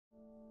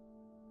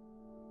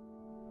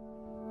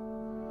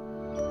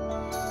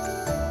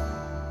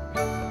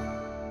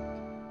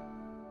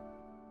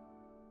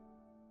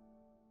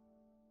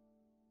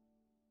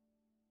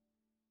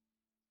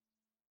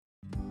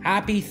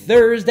Happy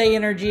Thursday,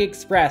 Energy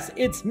Express.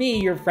 It's me,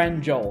 your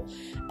friend Joel,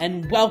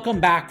 and welcome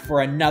back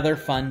for another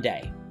fun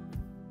day.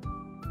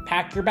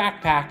 Pack your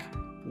backpack.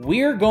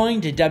 We're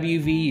going to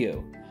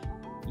WVU.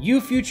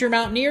 You future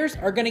Mountaineers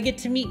are going to get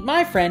to meet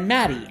my friend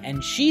Maddi,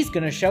 and she's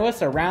going to show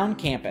us around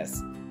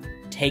campus.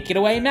 Take it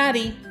away,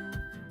 Maddi.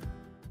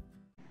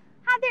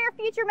 Hi there,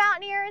 future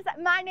Mountaineers.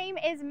 My name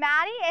is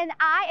Maddi, and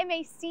I am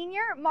a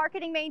senior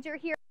marketing major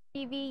here at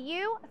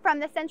WVU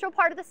from the central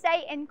part of the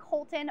state in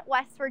Colton,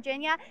 West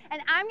Virginia,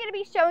 and I'm going to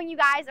be showing you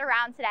guys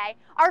around today.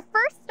 Our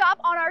first stop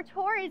on our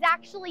tour is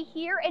actually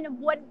here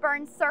in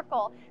Woodburn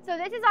Circle. So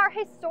this is our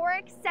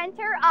historic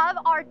center of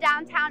our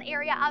downtown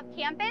area of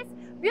campus,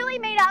 really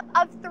made up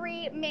of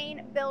three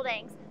main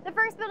buildings. The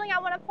first building I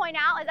want to point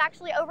out is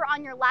actually over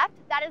on your left.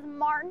 That is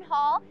Martin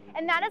Hall,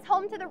 and that is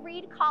home to the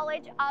Reed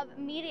College of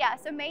Media.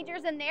 So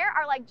majors in there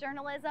are like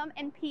journalism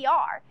and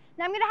PR.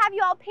 Now I'm going to have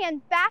you all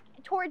pan back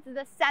towards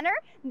the center.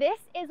 This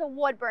is a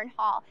Woodburn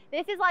Hall.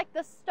 This is like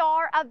the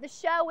star of the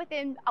show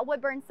within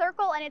Woodburn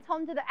Circle, and it's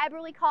home to the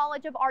Eberly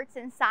College of Arts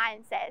and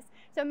Sciences.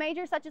 So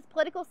majors such as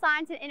political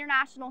science and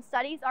international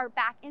studies are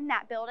back in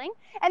that building.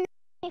 And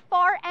the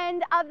far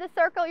end of the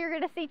circle, you're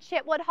going to see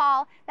Chitwood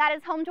Hall. That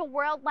is home to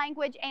world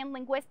language and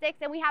linguistics,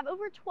 and we have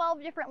over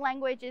 12 different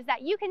languages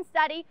that you can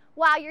study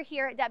while you're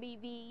here at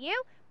WVU.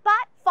 But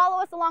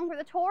follow us along for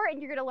the tour, and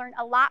you're going to learn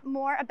a lot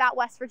more about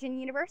West Virginia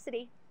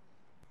University.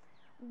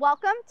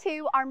 Welcome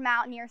to our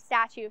Mountaineer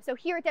statue. So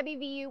here at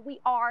WVU, we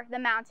are the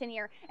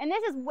Mountaineer, and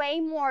this is way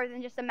more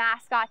than just a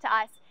mascot to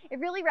us. It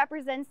really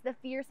represents the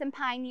fierce and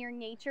pioneer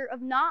nature of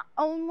not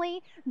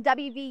only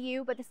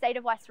WVU, but the state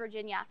of West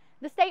Virginia.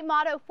 The state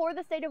motto for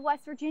the state of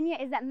West Virginia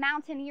is that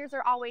Mountaineers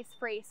are always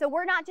free. So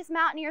we're not just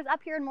Mountaineers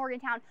up here in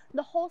Morgantown.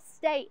 The whole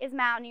state is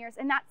Mountaineers,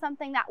 and that's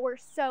something that we're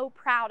so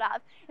proud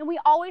of. And we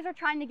always are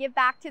trying to give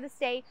back to the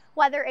state,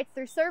 whether it's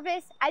through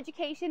service,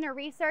 education, or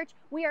research.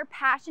 We are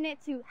passionate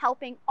to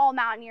helping all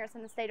Mountaineers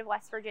in the state of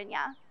West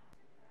Virginia.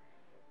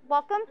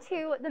 Welcome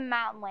to the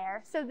Mountain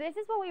Lair. So this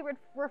is what we would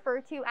refer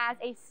to as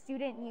a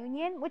student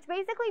union, which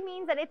basically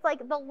means that it's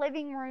like the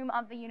living room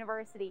of the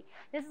university.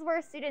 This is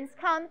where students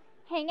come,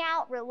 hang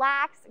out,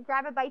 relax,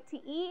 grab a bite to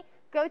eat,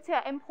 go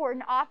to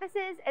important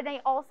offices, and they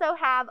also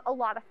have a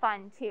lot of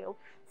fun too.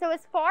 So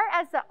as far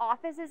as the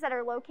offices that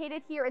are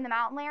located here in the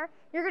Mountain Lair,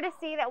 you're going to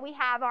see that we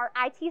have our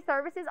IT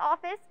services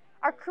office,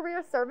 our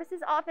career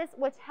services office,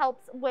 which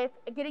helps with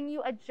getting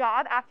you a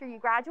job after you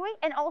graduate,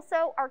 and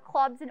also our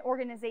clubs and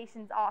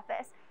organizations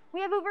office. We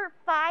have over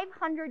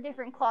 500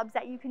 different clubs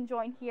that you can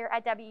join here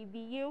at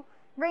WVU,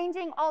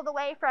 ranging all the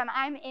way from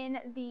I'm in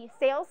the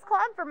sales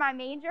club for my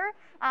major,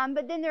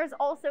 but then there's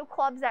also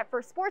clubs that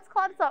for sports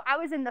clubs. So I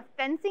was in the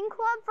fencing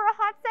club for a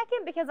hot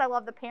second because I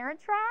love the Parent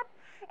Trap,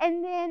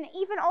 and then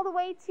even all the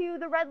way to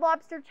the Red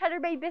Lobster Cheddar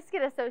Bay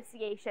Biscuit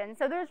Association.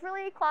 So there's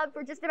really a club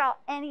for just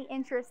about any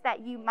interest that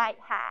you might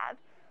have.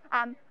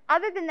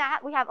 Other than that,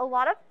 we have a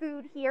lot of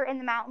food here in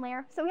the Mountain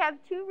Lair. So we have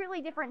two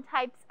really different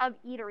types of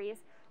eateries.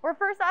 We're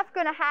first off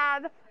going to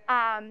have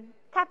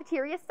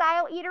cafeteria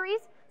style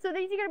eateries. So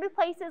these are going to be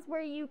places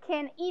where you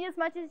can eat as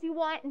much as you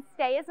want and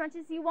stay as much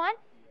as you want.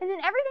 And then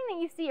everything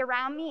that you see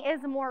around me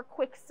is a more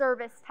quick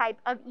service type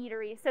of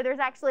eatery. So there's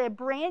actually a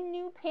brand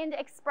new Panda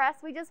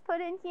Express we just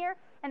put in here.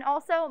 And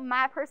also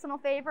my personal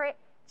favorite,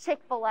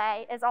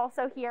 Chick-fil-A, is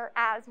also here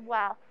as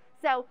well.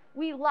 So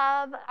we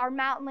love our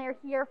Mountain Lair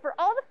here for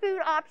all the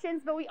food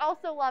options, but we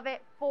also love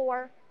it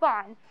for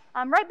fun.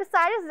 Right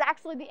beside us is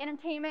actually the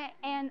entertainment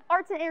and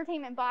arts and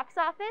entertainment box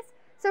office.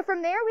 So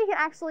from there, we can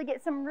actually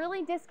get some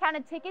really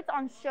discounted tickets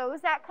on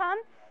shows that come.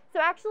 So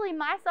actually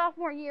my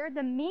sophomore year,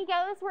 the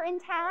Migos were in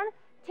town.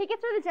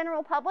 Tickets for the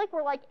general public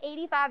were like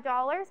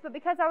 $85, but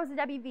because I was a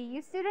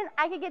WVU student,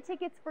 I could get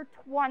tickets for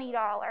 $20.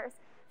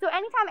 So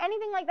anytime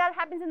anything like that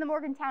happens in the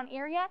Morgantown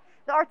area,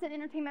 the arts and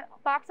entertainment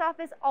box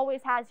office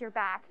always has your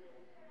back.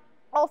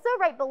 Also,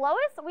 right below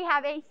us, we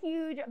have a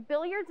huge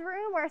billiards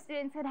room where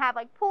students can have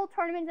like pool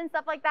tournaments and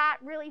stuff like that,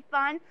 really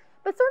fun.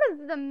 But sort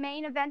of the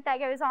main event that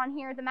goes on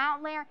here at the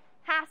Mountain Lair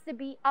has to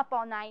be up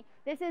all night.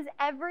 This is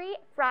every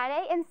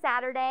Friday and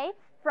Saturday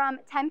from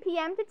 10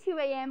 p.m. to 2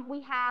 a.m.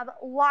 We have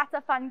lots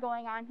of fun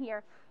going on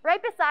here.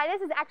 Right beside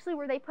us is actually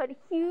where they put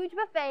huge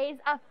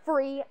buffets of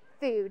free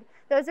food.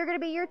 Those are going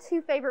to be your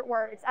two favorite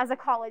words as a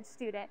college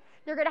student.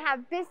 They're going to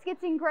have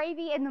biscuits and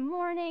gravy in the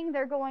morning.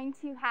 They're going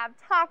to have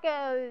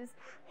tacos,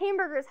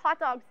 hamburgers, hot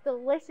dogs,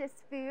 delicious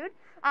food.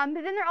 But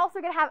then they're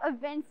also going to have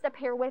events to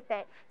pair with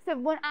it. So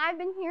when I've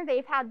been here,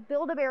 they've had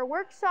Build-A-Bear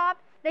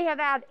workshop. They have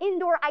had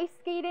indoor ice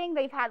skating.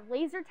 They've had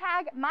laser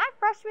tag. My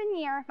freshman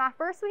year, my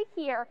first week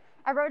here,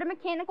 I rode a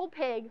mechanical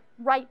pig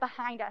right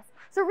behind us.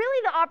 So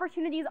really the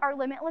opportunities are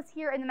limitless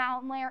here in the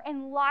Mountain Lair,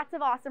 and lots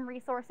of awesome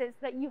resources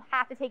that you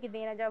have to take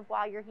advantage of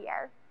while you're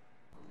here.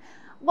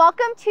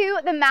 Welcome to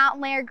the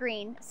Mountain Lair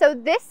Green. So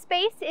this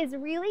space is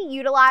really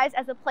utilized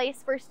as a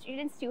place for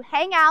students to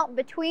hang out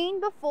between,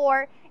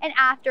 before, and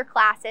after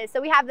classes.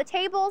 So we have the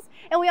tables,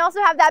 and we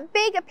also have that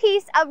big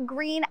piece of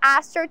green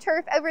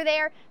AstroTurf over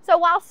there. So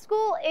while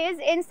school is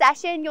in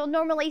session, you'll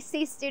normally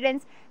see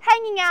students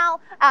hanging out,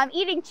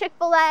 eating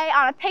Chick-fil-A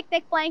on a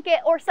picnic blanket,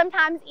 or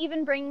sometimes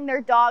even bringing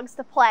their dogs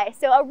to play.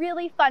 So a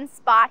really fun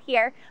spot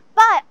here.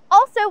 But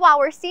also, while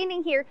we're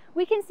standing here,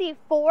 we can see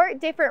 4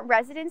 different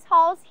residence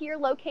halls here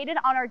located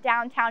on our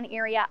downtown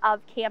area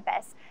of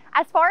campus.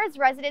 As far as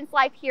residence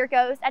life here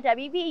goes at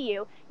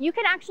WVU, you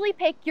can actually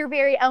pick your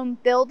very own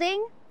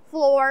building,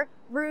 floor,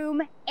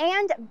 room,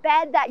 and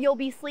bed that you'll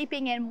be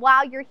sleeping in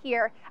while you're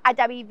here at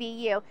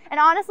WVU. And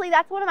honestly,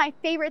 that's one of my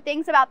favorite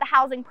things about the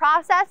housing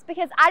process,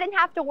 because I didn't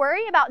have to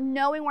worry about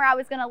knowing where I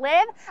was going to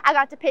live. I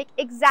got to pick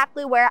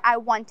exactly where I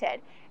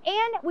wanted.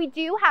 And we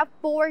do have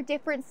 4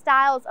 different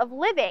styles of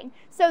living.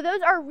 So those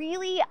are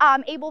really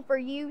able for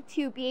you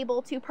to be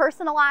able to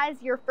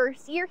personalize your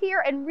first year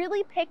here and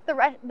really pick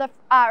the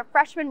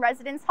freshman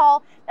residence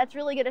hall that's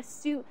really going to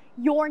suit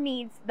your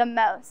needs the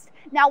most.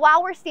 Now,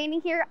 while we're standing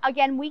here,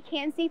 again, we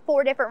can see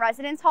 4 different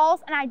residence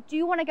halls, and I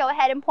do want to go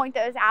ahead and point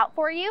those out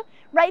for you.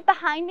 Right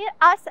behind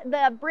us,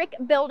 the brick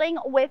building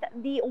with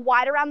the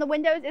white around the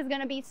windows is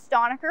going to be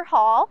Stonecker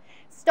Hall.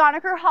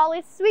 Stonecker Hall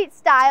is suite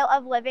style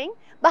of living.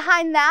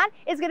 Behind that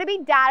is going to be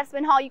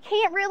Dadisman Hall. You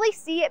can't really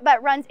see it,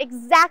 but runs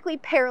exactly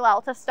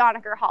parallel to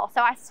Stonecker Hall.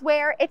 So I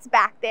swear it's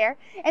back there.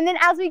 And then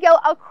as we go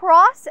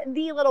across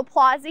the little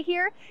plaza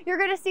here, you're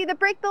going to see the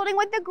brick building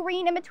with the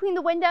green in between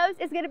the windows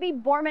is going to be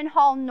Borman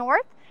Hall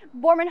North.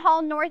 Borman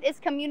Hall North is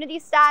community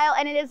style,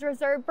 and it is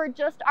reserved for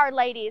just our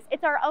ladies.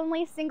 It's our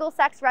only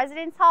single-sex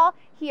residence hall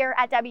here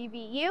at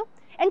WVU.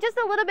 And just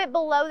a little bit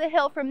below the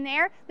hill from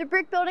there, the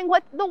brick building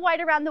with the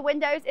white around the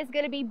windows is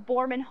going to be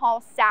Borman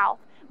Hall South.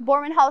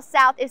 Borman Hall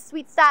South is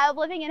suite style of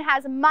living and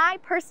has my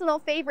personal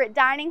favorite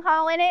dining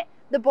hall in it,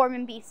 the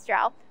Borman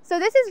Bistro. So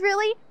this is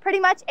really pretty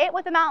much it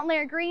with the Mountain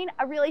Lair Green,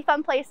 a really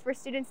fun place for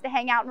students to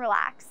hang out and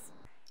relax.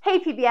 Hey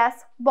PBS,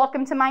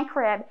 welcome to my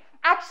crib.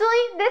 Actually,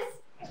 this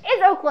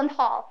is Oakland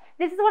Hall.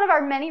 This is one of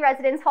our many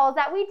residence halls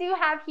that we do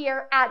have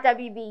here at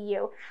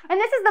WVU. And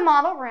this is the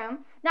model room.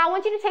 Now I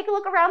want you to take a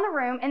look around the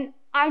room, and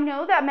I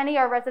know that many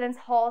of our residence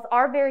halls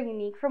are very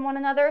unique from one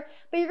another,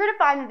 but you're going to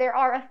find that there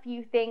are a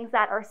few things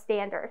that are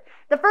standard.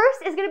 The first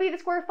is going to be the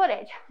square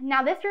footage.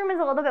 Now this room is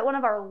a little bit one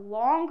of our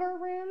longer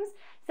rooms,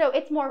 so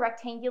it's more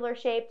rectangular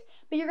shaped,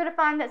 but you're going to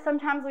find that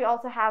sometimes we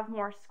also have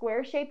more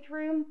square shaped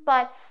room,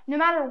 but no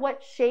matter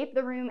what shape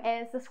the room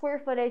is, the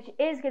square footage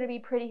is going to be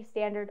pretty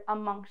standard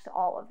amongst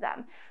all of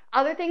them.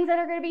 Other things that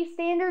are going to be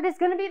standard is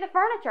going to be the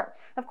furniture.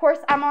 Of course,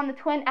 I'm on the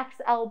twin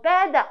XL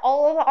bed that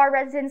all of our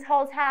residence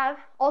halls have.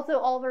 Also,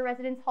 all of our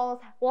residence halls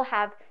will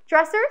have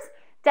dressers,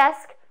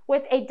 desk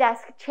with a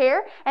desk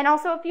chair, and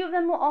also a few of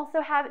them will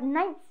also have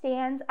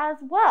nightstands as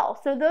well.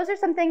 So those are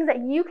some things that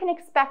you can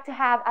expect to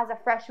have as a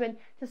freshman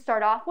to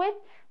start off with.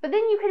 But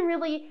then you can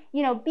really,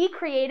 be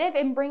creative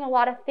and bring a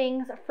lot of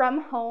things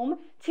from home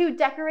to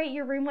decorate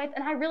your room with.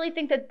 And I really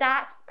think that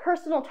that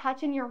personal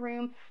touch in your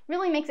room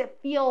really makes it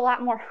feel a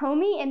lot more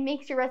homey and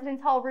makes your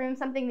residence hall room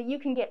something that you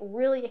can get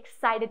really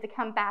excited to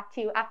come back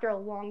to after a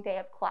long day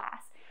of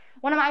class.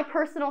 One of my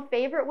personal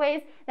favorite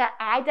ways that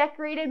I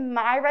decorated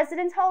my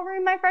residence hall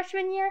room my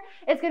freshman year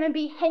is going to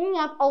be hanging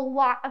up a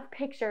lot of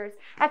pictures.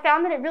 I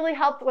found that it really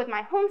helped with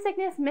my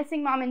homesickness,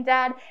 missing mom and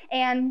dad,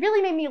 and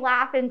really made me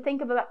laugh and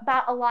think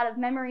about a lot of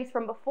memories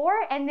from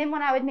before. And then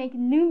when I would make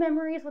new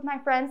memories with my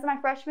friends in my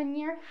freshman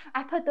year,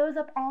 I put those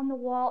up on the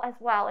wall as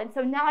well. And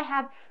so now I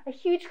have a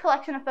huge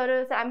collection of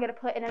photos that I'm going to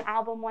put in an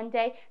album one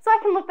day so I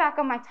can look back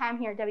on my time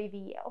here at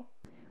WVU.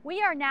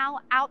 We are now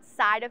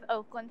outside of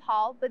Oakland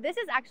Hall, but this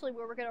is actually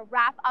where we're going to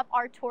wrap up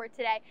our tour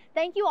today.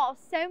 Thank you all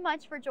so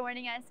much for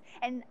joining us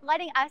and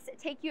letting us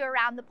take you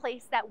around the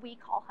place that we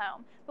call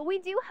home. But we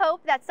do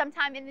hope that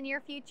sometime in the near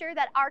future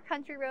that our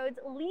country roads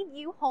lead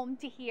you home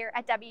to here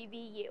at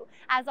WVU.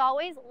 As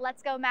always,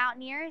 let's go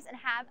Mountaineers and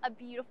have a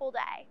beautiful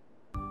day.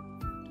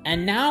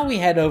 And now we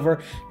head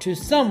over to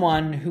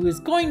someone who is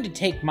going to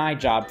take my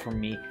job from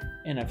me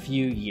in a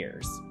few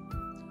years.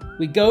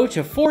 We go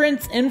to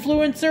Florence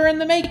influencer in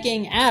the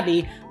making,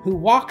 Abby, who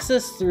walks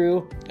us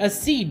through a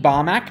seed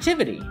bomb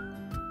activity.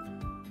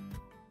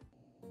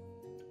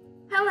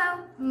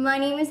 Hello, my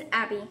name is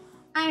Abby.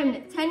 I am the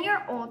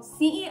 10-year-old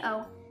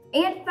CEO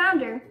and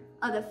founder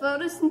of the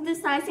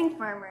Photosynthesizing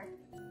Farmer,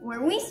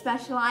 where we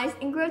specialize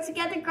in grow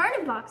together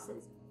garden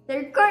boxes.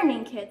 They're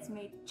gardening kits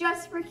made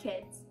just for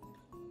kids.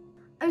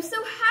 I'm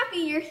so happy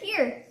you're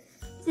here.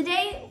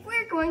 Today,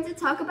 we're going to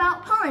talk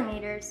about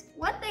pollinators,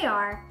 what they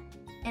are,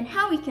 and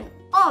how we can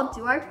all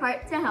do our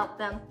part to help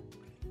them.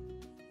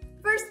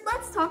 First,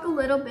 let's talk a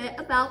little bit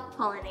about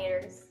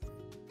pollinators.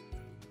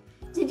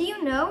 Did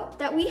you know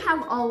that we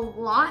have a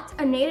lot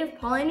of native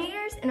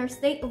pollinators in our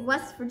state of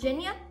West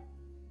Virginia?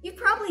 You've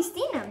probably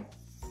seen them.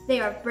 They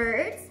are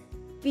birds,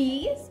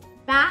 bees,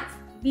 bats,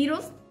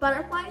 beetles,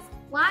 butterflies,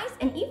 flies,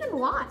 and even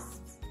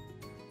wasps.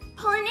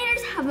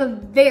 Pollinators have a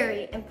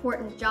very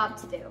important job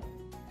to do.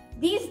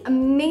 These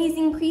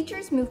amazing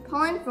creatures move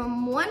pollen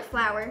from one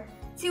flower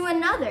to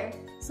another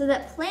so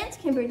that plants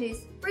can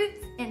produce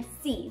fruits and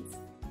seeds.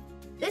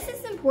 This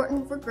is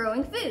important for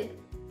growing food.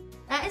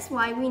 That is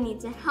why we need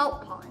to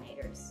help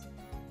pollinators.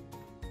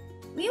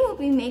 We will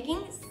be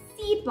making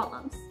seed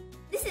bombs.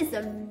 This is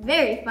a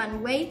very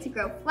fun way to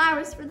grow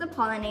flowers for the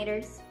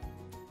pollinators.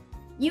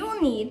 You will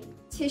need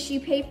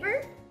tissue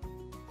paper,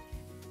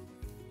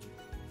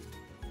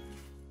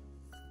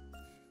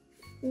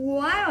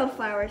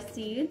 wildflower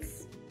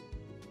seeds,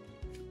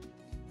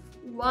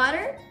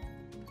 water,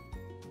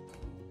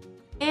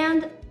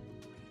 and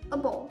a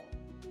bowl.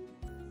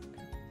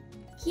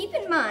 Keep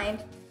in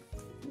mind,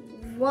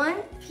 1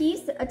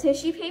 piece of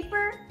tissue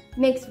paper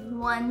makes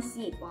 1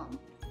 seed bomb.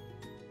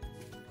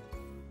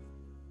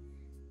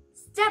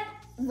 Step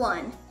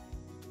 1.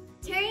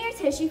 Tear your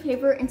tissue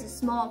paper into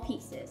small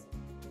pieces.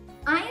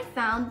 I have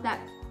found that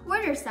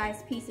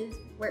quarter-sized pieces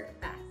work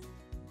best.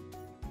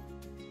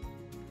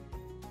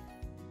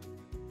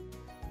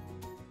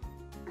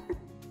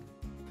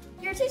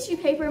 Your tissue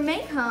paper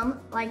may come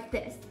like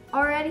this,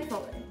 already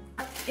folded.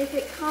 If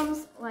it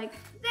comes like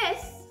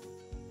this,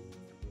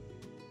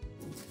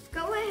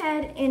 go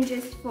ahead and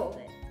just fold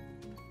it.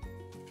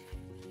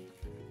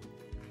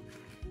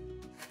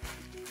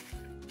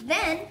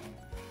 Then,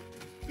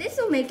 this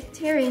will make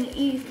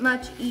tearing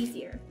much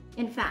easier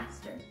and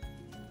faster.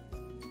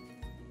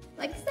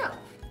 Like so.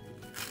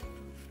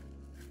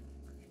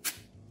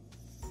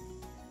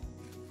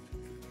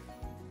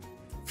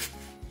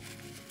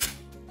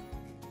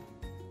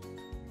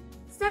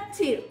 Step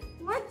 2.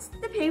 Once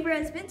the paper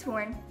has been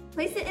torn,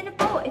 place it in a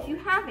bowl if you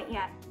haven't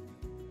yet.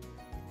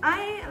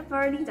 I have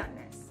already done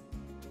this.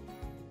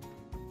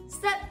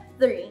 Step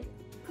 3.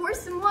 Pour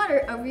some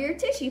water over your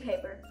tissue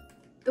paper.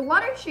 The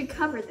water should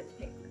cover the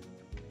paper.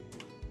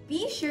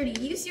 Be sure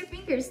to use your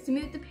fingers to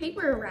move the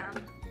paper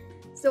around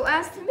so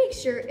as to make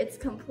sure it's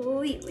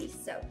completely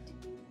soaked.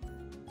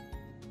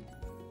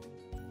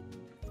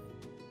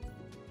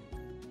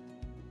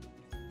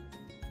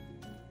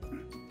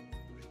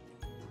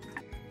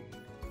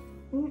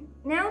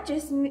 Now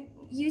just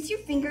use your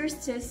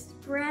fingers to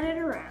spread it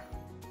around.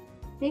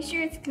 Make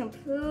sure it's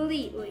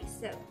completely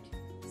soaked.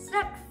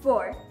 Step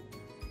 4.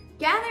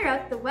 Gather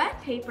up the wet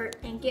paper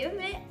and give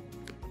it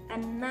a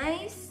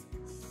nice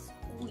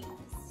squeeze.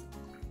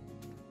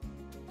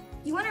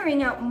 You want to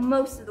wring out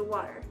most of the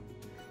water.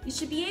 You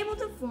should be able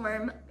to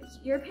form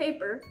your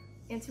paper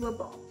into a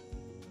ball.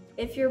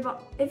 If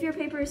your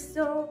paper is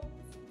still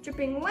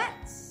dripping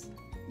wet,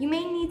 you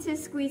may need to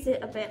squeeze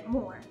it a bit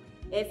more.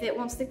 If it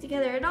won't stick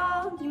together at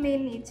all, you may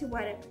need to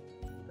wet it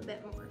a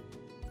bit more.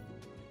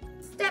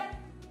 Step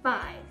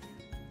 5.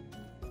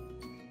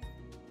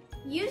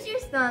 Use your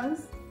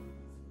thumbs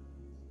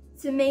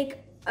to make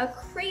a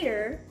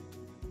crater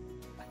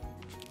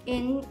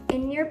in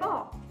your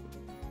ball.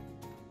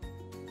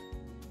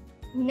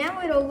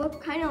 Now it'll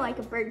look kind of like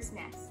a bird's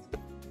nest.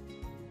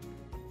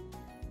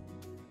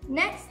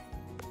 Next,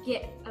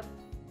 get a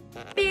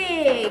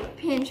big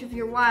pinch of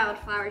your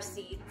wildflower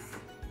seeds.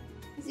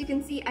 As you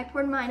can see, I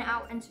poured mine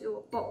out into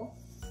a bowl,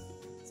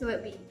 so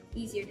it'd be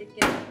easier to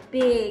get a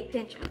big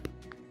pinch of.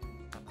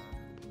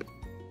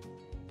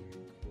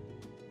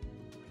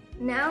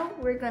 Now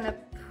we're gonna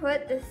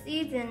put the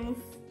seeds in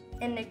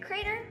the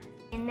crater,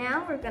 and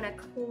now we're gonna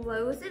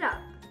close it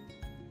up.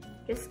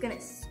 Just gonna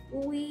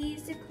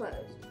squeeze it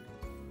closed.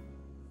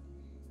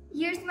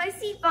 Here's my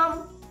seed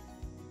bomb.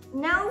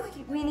 Now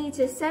we need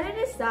to set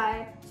it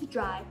aside to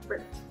dry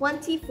for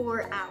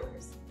 24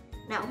 hours.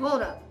 Now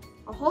hold up,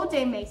 a whole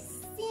day may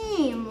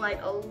seem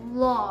like a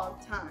long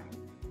time,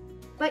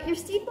 but your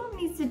seed bomb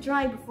needs to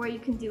dry before you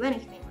can do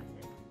anything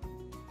with it.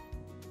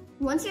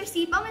 Once your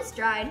seed bomb is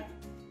dried,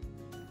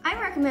 I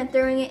recommend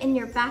throwing it in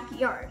your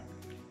backyard.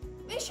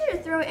 Make sure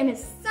to throw it in a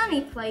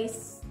sunny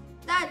place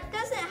that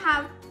doesn't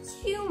have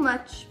too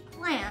much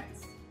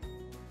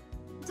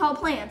tall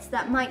plants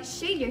that might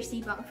shade your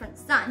seed bomb from the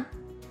sun.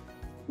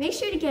 Make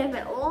sure to give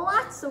it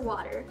lots of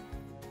water.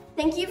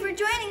 Thank you for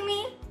joining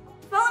me.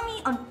 Follow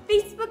me on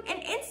Facebook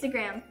and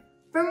Instagram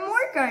for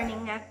more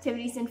gardening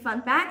activities and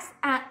fun facts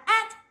at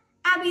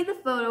Abby the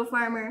Photo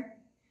Farmer.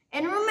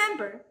 And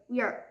remember,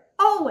 we are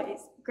always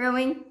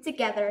growing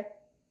together.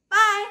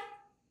 Bye!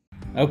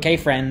 Okay,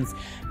 friends,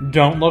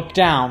 don't look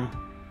down.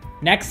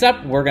 Next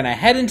up, we're gonna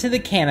head into the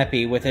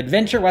canopy with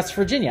Adventure West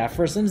Virginia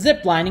for some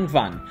ziplining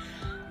fun.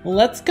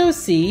 Let's go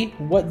see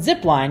what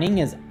ziplining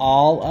is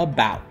all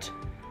about.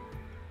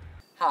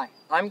 Hi,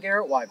 I'm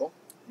Garrett Weigel.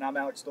 And I'm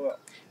Alex Doyle.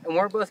 And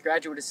we're both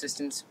graduate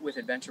assistants with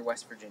Adventure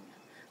West Virginia.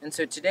 And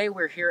so today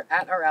we're here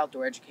at our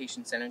Outdoor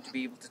Education Center to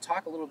be able to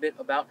talk a little bit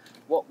about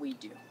what we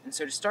do. And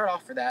so to start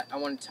off for that, I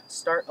want to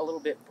start a little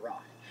bit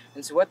broad.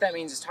 And so what that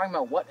means is talking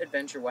about what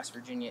Adventure West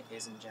Virginia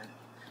is in general.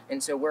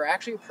 And so we're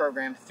actually a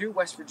program through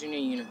West Virginia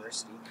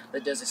University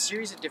that does a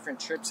series of different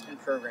trips and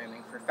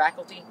programming for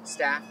faculty,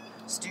 staff,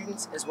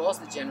 students, as well as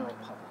the general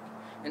public.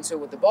 And so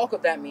what the bulk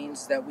of that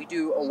means is that we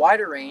do a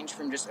wider range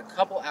from just a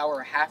couple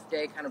hour,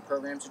 half-day kind of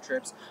programs or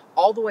trips,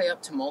 all the way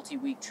up to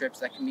multi-week trips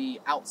that can be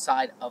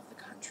outside of the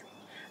country.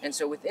 And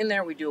so within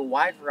there, we do a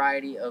wide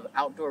variety of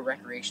outdoor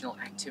recreational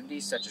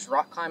activities such as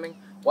rock climbing,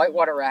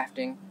 whitewater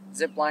rafting,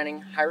 zip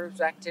lining, high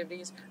ropes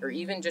activities, or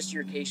even just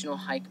your occasional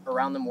hike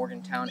around the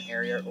Morgantown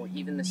area or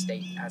even the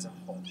state as a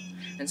whole.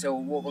 And so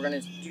what we're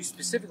going to do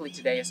specifically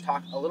today is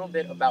talk a little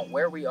bit about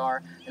where we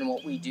are and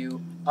what we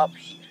do up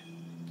here.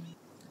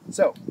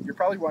 So, you're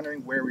probably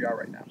wondering where we are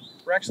right now.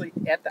 We're actually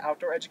at the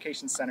Outdoor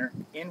Education Center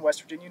in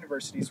West Virginia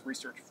University's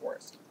Research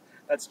Forest.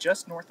 That's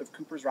just north of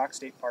Cooper's Rock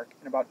State Park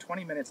and about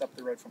 20 minutes up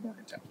the road from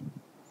Morgantown.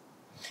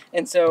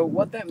 And so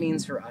what that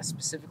means for us,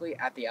 specifically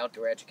at the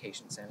Outdoor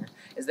Education Center,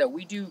 is that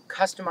we do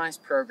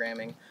customized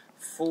programming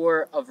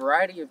for a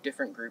variety of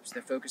different groups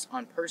that focus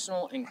on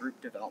personal and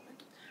group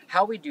development.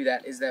 How we do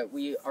that is that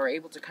we are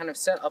able to kind of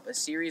set up a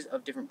series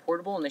of different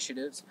portable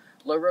initiatives,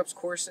 low ropes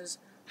courses,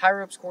 high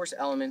ropes course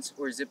elements,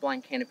 or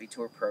zipline canopy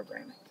tour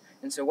programming.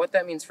 And so what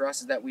that means for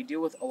us is that we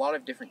deal with a lot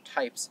of different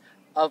types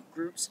of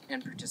groups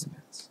and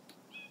participants.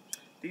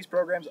 These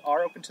programs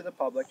are open to the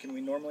public and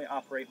we normally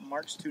operate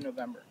March to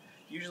November.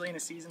 Usually in a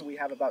season we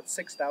have about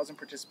 6,000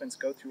 participants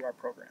go through our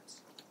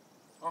programs.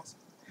 Awesome.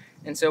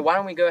 And so why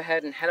don't we go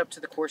ahead and head up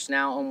to the course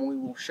now, and we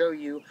will show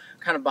you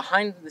kind of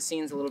behind the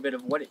scenes a little bit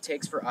of what it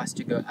takes for us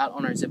to go out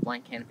on our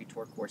zipline canopy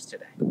tour course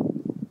today.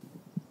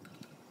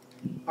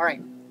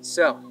 Alright,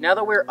 so now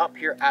that we're up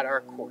here at our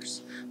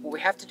course, what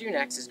we have to do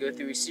next is go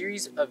through a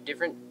series of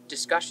different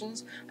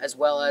discussions as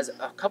well as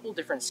a couple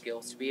different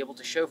skills to be able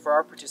to show for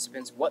our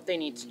participants what they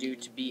need to do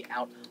to be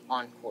out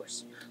on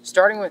course.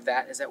 Starting with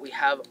that is that we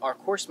have our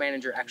course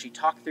manager actually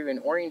talk through an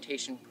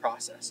orientation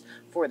process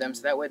for them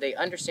so that way they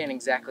understand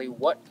exactly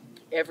what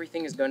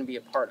everything is going to be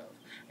a part of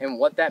and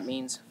what that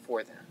means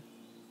for them.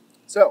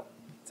 So,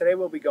 today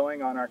we'll be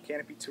going on our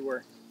Canopy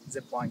Tour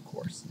zipline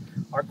course.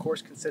 Our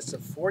course consists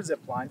of 4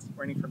 zip lines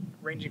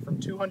ranging from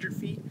 200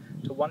 feet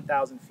to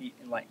 1,000 feet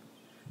in length.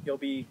 You'll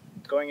be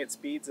going at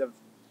speeds of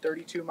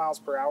 32 miles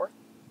per hour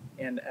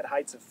and at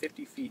heights of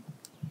 50 feet.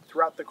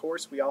 Throughout the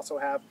course, we also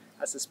have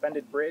a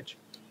suspended bridge,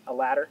 a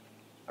ladder,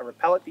 a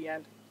rappel at the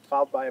end,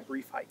 followed by a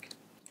brief hike.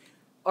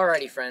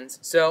 Alrighty friends,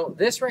 so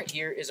this right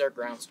here is our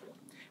ground school.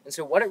 And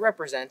so what it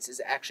represents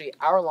is actually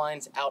our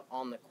lines out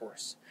on the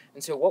course.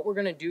 And so what we're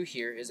going to do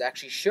here is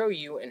actually show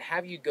you and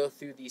have you go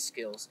through these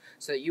skills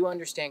so that you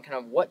understand kind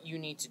of what you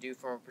need to do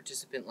from a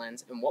participant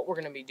lens and what we're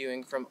going to be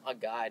doing from a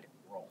guide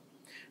role.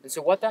 And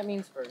so what that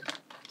means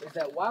first is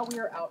that while we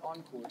are out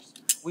on course,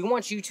 we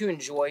want you to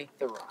enjoy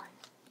the ride.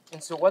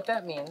 And so what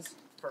that means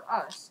for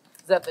us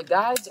is that the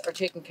guides are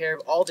taking care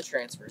of all the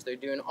transfers. They're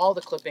doing all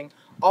the clipping,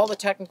 all the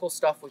technical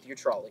stuff with your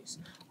trolleys.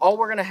 All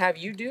we're going to have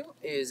you do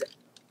is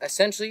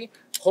essentially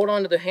hold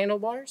on to the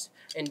handlebars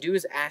and do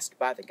as asked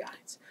by the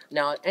guides.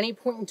 Now, at any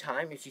point in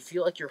time, if you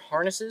feel like your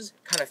harnesses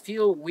kind of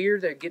feel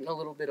weird, they're getting a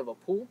little bit of a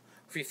pull,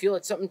 if you feel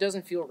like something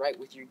doesn't feel right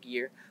with your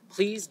gear,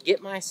 please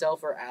get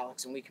myself or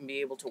Alex and we can be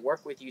able to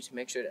work with you to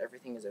make sure that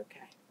everything is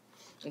okay.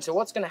 And so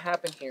what's going to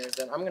happen here is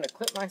that I'm going to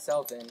clip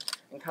myself in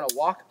and kind of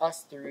walk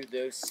us through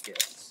those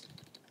skills.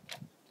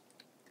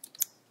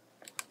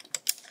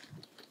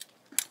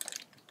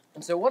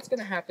 And so what's going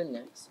to happen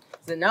next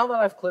is that now that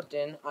I've clipped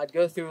in, I'd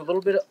go through a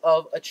little bit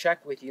of a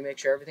check with you, make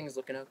sure everything's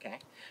looking okay.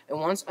 And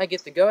once I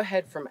get the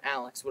go-ahead from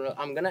Alex, what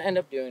I'm going to end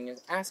up doing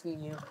is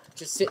asking you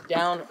to sit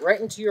down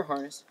right into your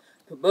harness,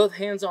 put both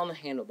hands on the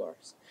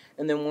handlebars.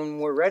 And then when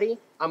we're ready,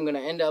 I'm going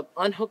to end up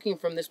unhooking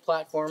from this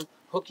platform,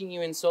 hooking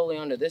you in solely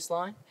onto this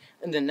line.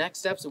 And the next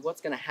steps of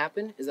what's going to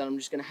happen is that I'm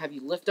just going to have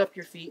you lift up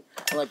your feet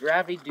and let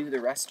gravity do the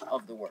rest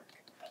of the work.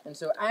 And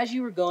so as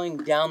you are going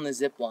down the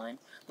zip line,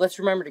 let's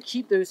remember to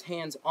keep those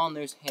hands on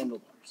those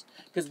handlebars.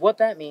 Because what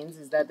that means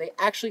is that they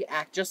actually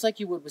act just like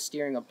you would with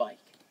steering a bike.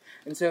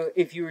 And so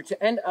if you were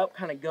to end up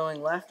kind of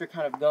going left or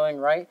kind of going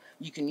right,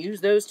 you can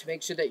use those to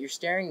make sure that you're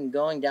steering and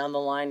going down the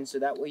line so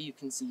that way you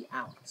can see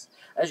Alex.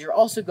 As you're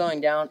also going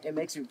down, it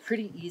makes it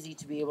pretty easy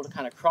to be able to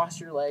kind of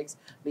cross your legs,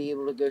 be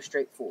able to go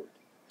straight forward.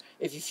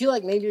 If you feel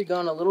like maybe you're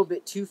going a little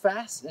bit too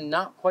fast and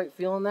not quite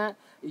feeling that,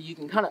 you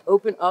can kind of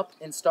open up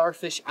and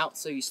starfish out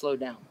so you slow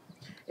down.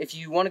 If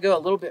you want to go a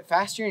little bit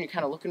faster and you're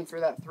kind of looking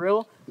for that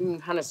thrill, you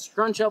can kind of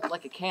scrunch up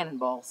like a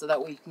cannonball so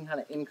that way you can kind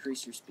of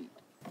increase your speed.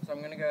 So I'm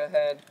going to go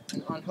ahead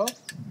and unhook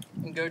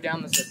and go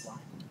down the zip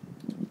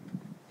line.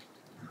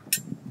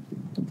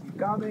 Keep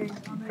coming,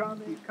 keep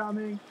coming, keep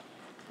coming.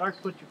 Start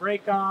to put your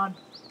brake on.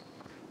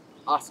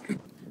 Awesome.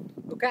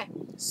 Okay,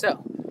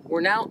 so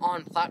we're now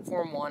on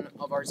platform 1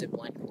 of our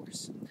zipline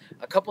course.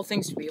 A couple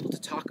things to be able to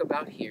talk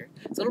about here.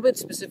 It's a little bit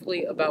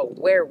specifically about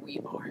where we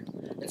are.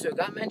 And so it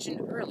got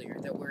mentioned earlier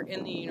that we're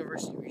in the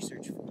University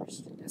Research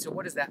Forest. And so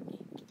what does that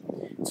mean?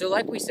 So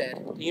like we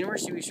said, the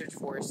University Research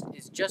Forest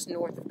is just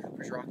north of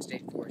Cooper's Rock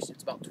State Forest.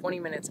 It's about 20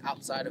 minutes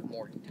outside of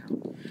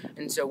Morgantown.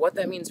 And so what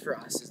that means for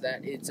us is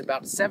that it's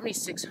about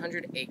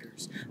 7,600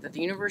 acres that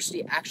the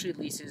university actually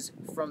leases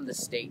from the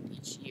state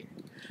each year.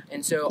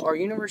 And so our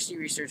University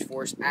Research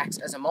Forest acts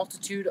as a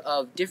multitude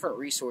of different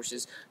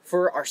resources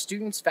for our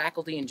students,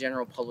 faculty, and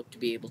general public to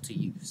be able to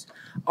use.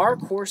 Our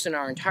course and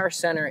our entire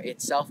center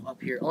itself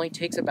up here only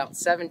takes about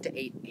 7 to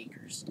 8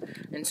 acres.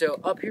 And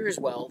so up here as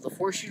well, the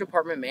forestry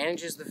department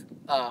manages the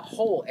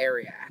whole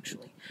area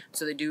actually.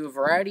 So they do a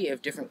variety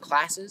of different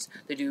classes,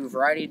 they do a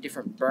variety of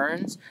different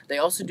burns, they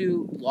also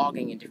do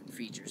logging and different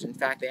features. In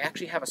fact, they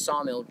actually have a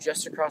sawmill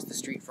just across the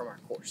street from our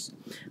course.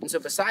 And so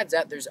besides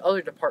that, there's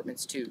other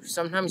departments too.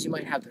 Sometimes you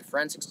might have the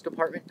forensics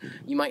department,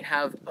 you might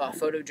have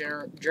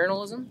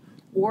photojournalism,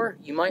 or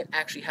you might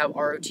actually have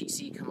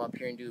ROTC come up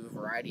here and do a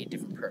variety of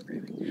different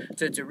programming.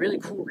 So it's a really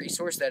cool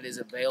resource that is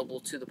available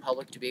to the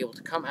public to be able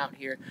to come out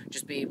here,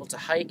 just be able to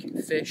hike,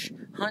 fish,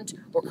 hunt,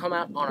 or come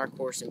out on our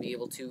course and be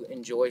able to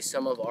enjoy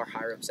some of our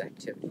high ropes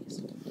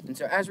activities. And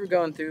so as we're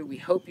going through, we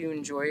hope you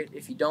enjoy it.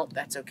 If you don't,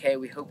 that's okay.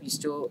 We hope you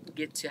still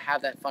get to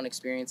have that fun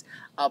experience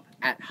up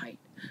at height.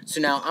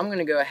 So now I'm going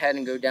to go ahead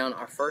and go down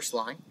our first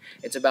line.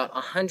 It's about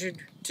 100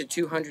 to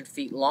 200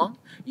 feet long.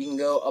 You can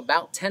go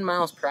about 10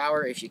 miles per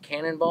hour if you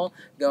cannonball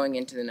going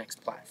into the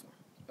next platform.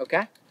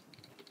 Okay?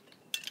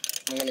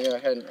 I'm going to go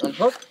ahead and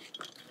unhook.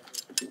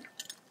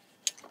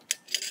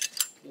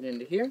 Get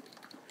into here.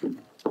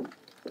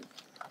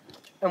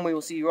 And we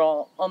will see you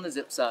all on the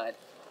zip side.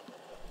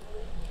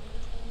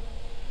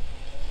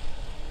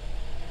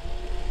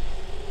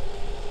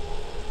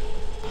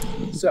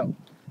 So,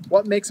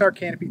 what makes our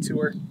canopy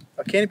tour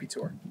a canopy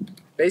tour?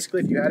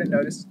 Basically, if you hadn't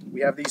noticed, we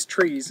have these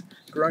trees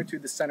growing through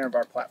the center of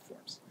our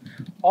platforms.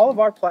 All of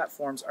our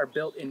platforms are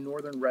built in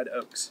northern red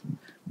oaks.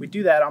 We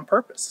do that on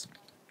purpose.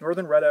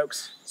 Northern red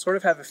oaks sort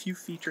of have a few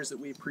features that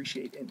we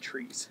appreciate in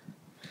trees.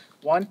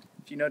 One,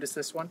 if you notice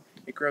this one,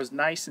 it grows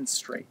nice and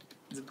straight.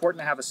 It's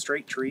important to have a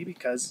straight tree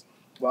because,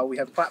 well, we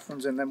have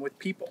platforms in them with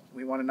people.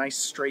 We want a nice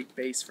straight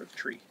base for the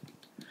tree.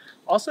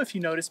 Also, if you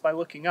notice by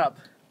looking up,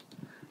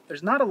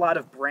 there's not a lot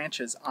of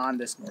branches on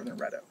this northern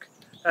red oak.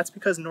 That's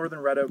because northern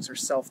red oaks are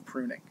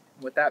self-pruning.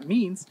 What that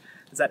means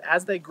is that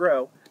as they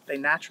grow, they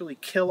naturally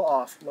kill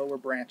off lower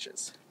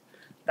branches.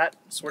 That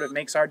sort of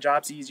makes our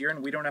jobs easier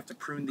and we don't have to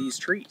prune these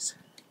trees.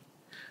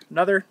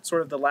 Another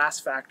sort of the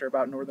last factor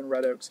about northern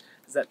red oaks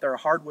is that they're a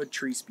hardwood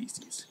tree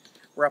species.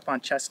 We're up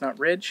on Chestnut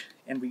Ridge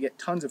and we get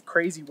tons of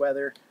crazy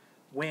weather,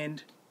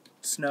 wind,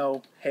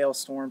 snow,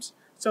 hailstorms,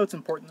 so it's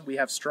important that we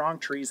have strong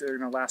trees that are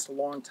going to last a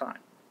long time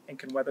and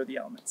can weather the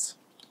elements.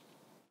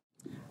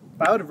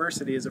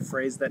 Biodiversity is a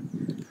phrase that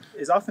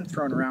is often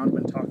thrown around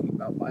when talking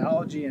about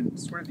biology and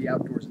sort of the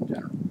outdoors in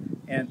general.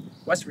 And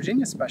West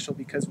Virginia is special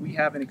because we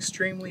have an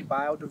extremely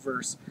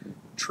biodiverse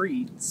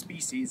tree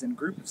species and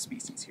group of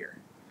species here.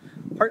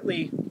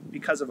 Partly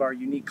because of our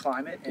unique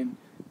climate and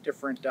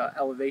different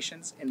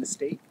elevations in the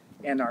state,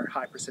 and our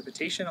high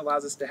precipitation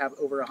allows us to have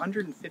over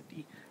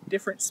 150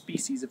 different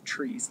species of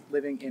trees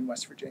living in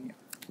West Virginia.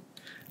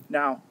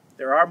 Now,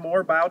 there are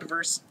more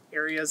biodiverse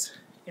areas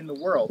in the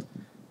world,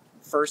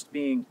 first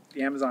being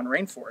the Amazon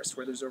rainforest,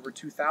 where there's over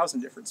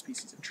 2,000 different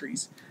species of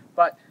trees.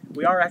 But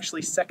we are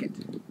actually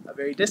second, a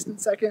very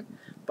distant second,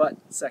 but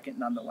second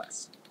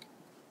nonetheless.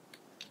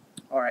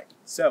 All right,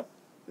 so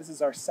this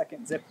is our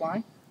second zip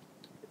line.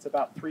 It's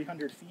about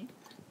 300 feet,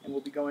 and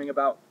we'll be going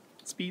about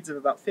speeds of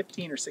about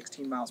 15 or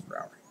 16 miles per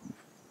hour.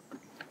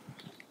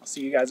 I'll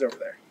see you guys over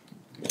there.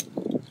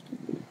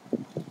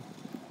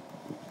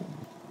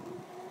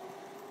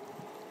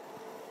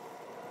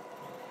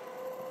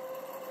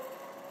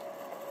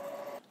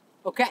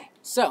 Okay,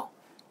 so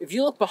if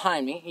you look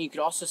behind me, and you could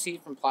also see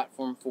it from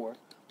platform 4,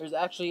 there's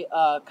actually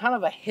kind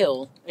of a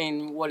hill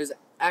in what is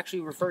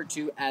actually referred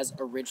to as a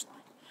ridgeline.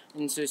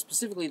 And so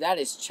specifically that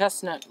is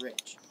Chestnut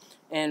Ridge.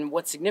 And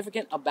what's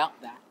significant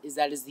about that is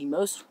that is the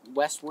most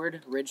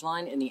westward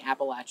ridgeline in the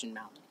Appalachian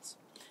Mountains.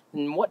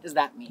 And what does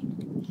that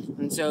mean?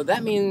 And so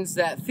that means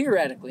that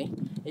theoretically,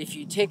 if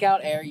you take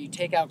out air, you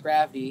take out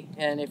gravity,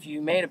 and if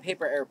you made a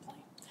paper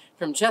airplane,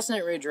 from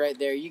Chestnut Ridge right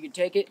there, you could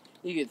take it,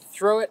 you could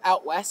throw it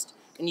out west,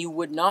 and you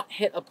would not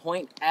hit a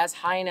point as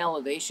high in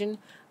elevation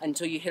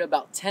until you hit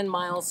about 10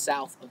 miles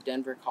south of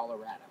Denver,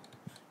 Colorado.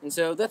 And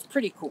so that's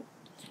pretty cool.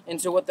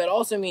 And so what that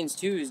also means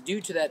too is due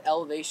to that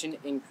elevation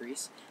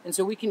increase, and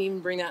so we can even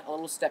bring that a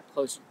little step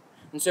closer.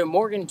 And so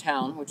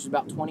Morgantown, which is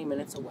about 20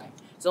 minutes away,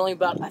 is only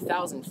about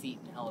 1,000 feet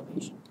in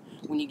elevation.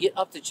 When you get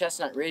up to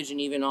Chestnut Ridge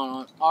and even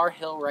on our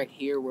hill right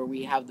here where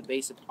we have the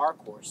base of our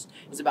course,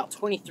 it's about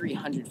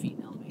 2,300 feet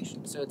in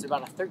elevation. So it's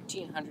about a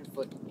 1,300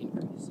 foot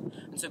increase.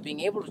 And so being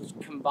able to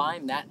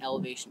combine that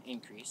elevation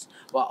increase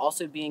while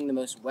also being the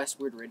most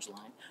westward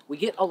ridgeline, we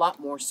get a lot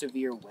more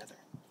severe weather.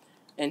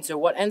 And so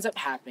what ends up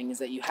happening is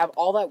that you have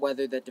all that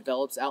weather that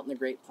develops out in the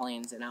Great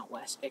Plains and out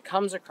west. It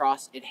comes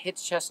across, it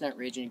hits Chestnut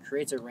Ridge, and it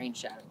creates a rain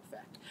shadow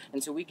effect.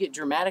 And so we get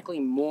dramatically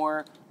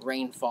more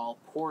rainfall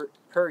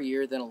per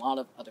year than a lot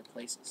of other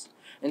places.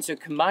 And so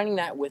combining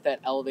that with that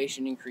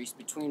elevation increase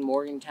between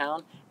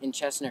Morgantown and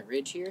Chestnut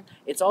Ridge here,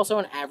 it's also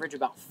an average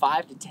about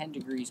 5 to 10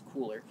 degrees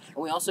cooler. And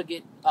we also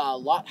get a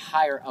lot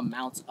higher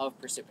amounts of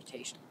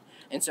precipitation.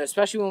 And so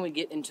especially when we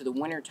get into the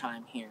winter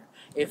time here,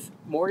 if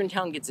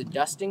Morgantown gets a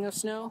dusting of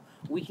snow,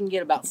 we can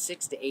get about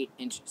 6 to 8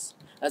 inches.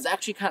 That's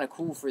actually kind of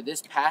cool. For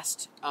this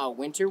past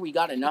winter, we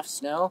got enough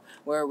snow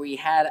where we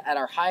had, at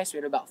our highest, we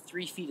had about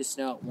 3 feet of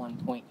snow at one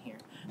point here.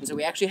 And so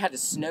we actually had to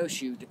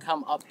snowshoe to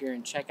come up here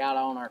and check out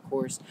on our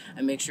course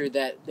and make sure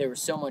that there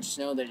was so much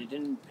snow that it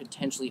didn't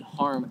potentially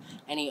harm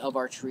any of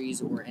our trees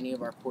or any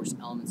of our course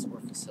elements or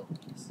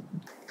facilities.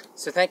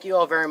 So thank you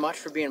all very much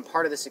for being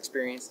part of this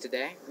experience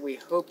today. We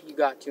hope you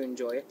got to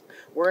enjoy it.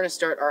 We're going to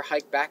start our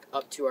hike back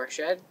up to our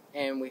shed,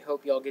 and we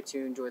hope you all get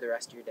to enjoy the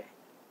rest of your day.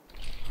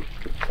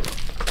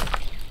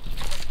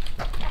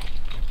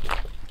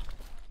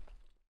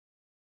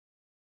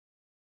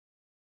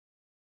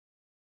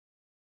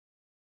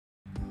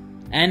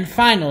 And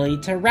finally,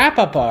 to wrap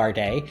up our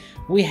day,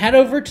 we head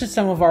over to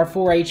some of our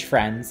 4-H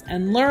friends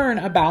and learn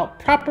about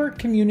proper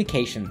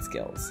communication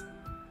skills.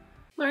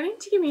 Learning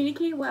to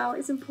communicate well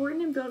is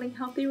important in building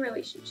healthy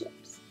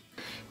relationships.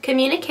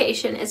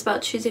 Communication is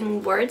about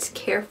choosing words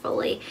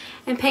carefully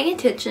and paying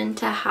attention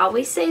to how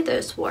we say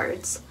those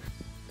words.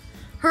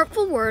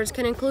 Hurtful words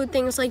can include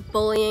things like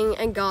bullying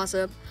and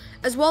gossip,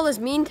 as well as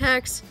mean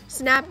texts,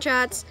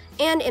 Snapchats,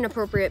 and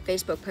inappropriate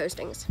Facebook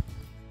postings.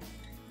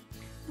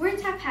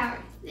 Words have power.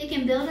 They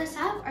can build us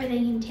up or they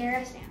can tear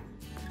us down.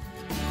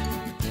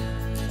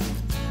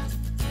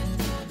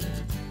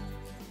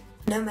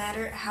 No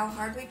matter how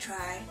hard we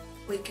try,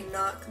 we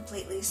cannot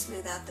completely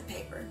smooth out the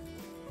paper.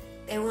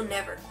 They will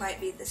never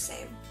quite be the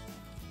same.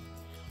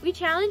 We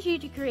challenge you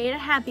to create a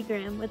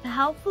happygram with a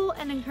helpful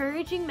and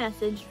encouraging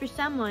message for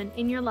someone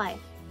in your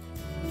life.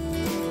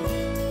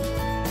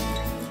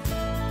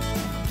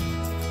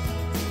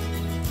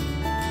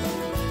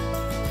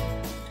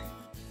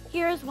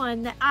 Here is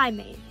one that I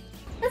made.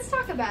 Let's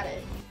talk about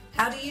it.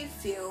 How do you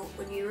feel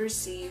when you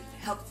receive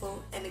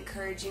helpful and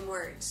encouraging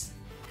words?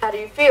 How do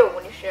you feel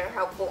when you share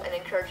helpful and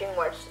encouraging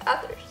words to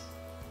others?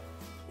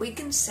 We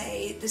can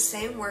say the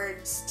same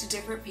words to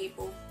different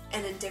people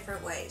and in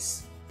different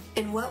ways.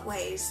 In what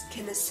ways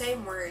can the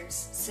same words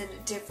send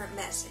a different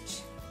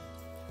message?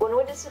 When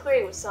we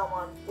disagree with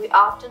someone, we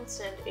often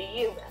send a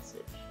you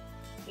message.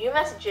 You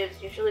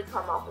messages usually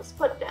come off as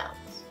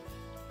put-downs.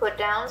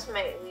 Put-downs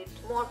may lead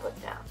to more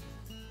put-downs.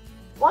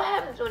 What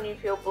happens when you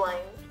feel blamed,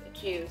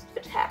 accused,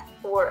 attacked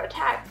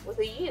with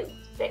a you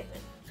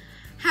statement?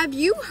 Have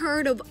you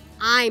heard of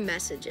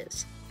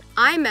iMessages?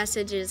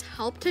 iMessages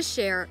help to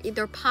share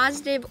either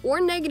positive or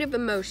negative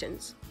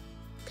emotions.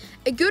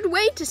 A good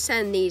way to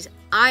send these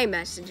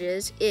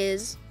iMessages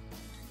is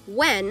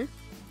when,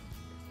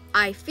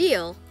 I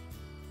feel,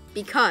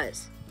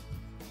 because.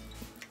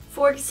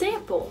 For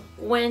example,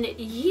 when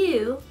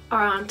you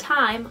are on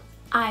time,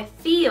 I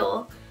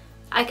feel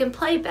I can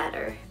play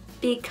better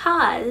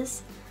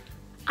because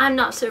I'm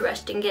not so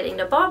rushed in getting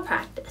to ball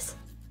practice.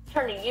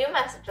 Turn a you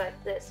message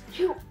like this: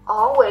 you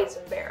always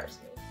embarrass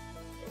me.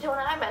 And to an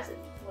I message: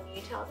 when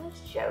you tell those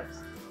jokes,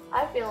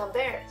 I feel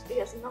embarrassed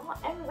because not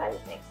everybody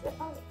thinks they're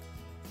funny.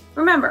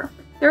 Remember,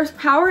 there's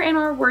power in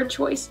our word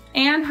choice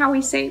and how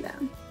we say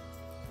them.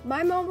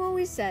 My mom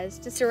always says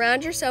to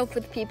surround yourself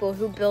with people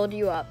who build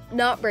you up,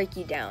 not break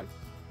you down.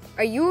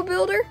 Are you a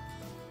builder?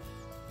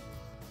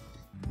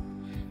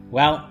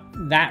 Well,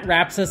 that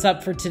wraps us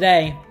up for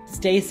today.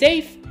 Stay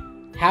safe,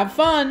 have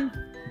fun,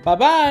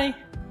 bye-bye.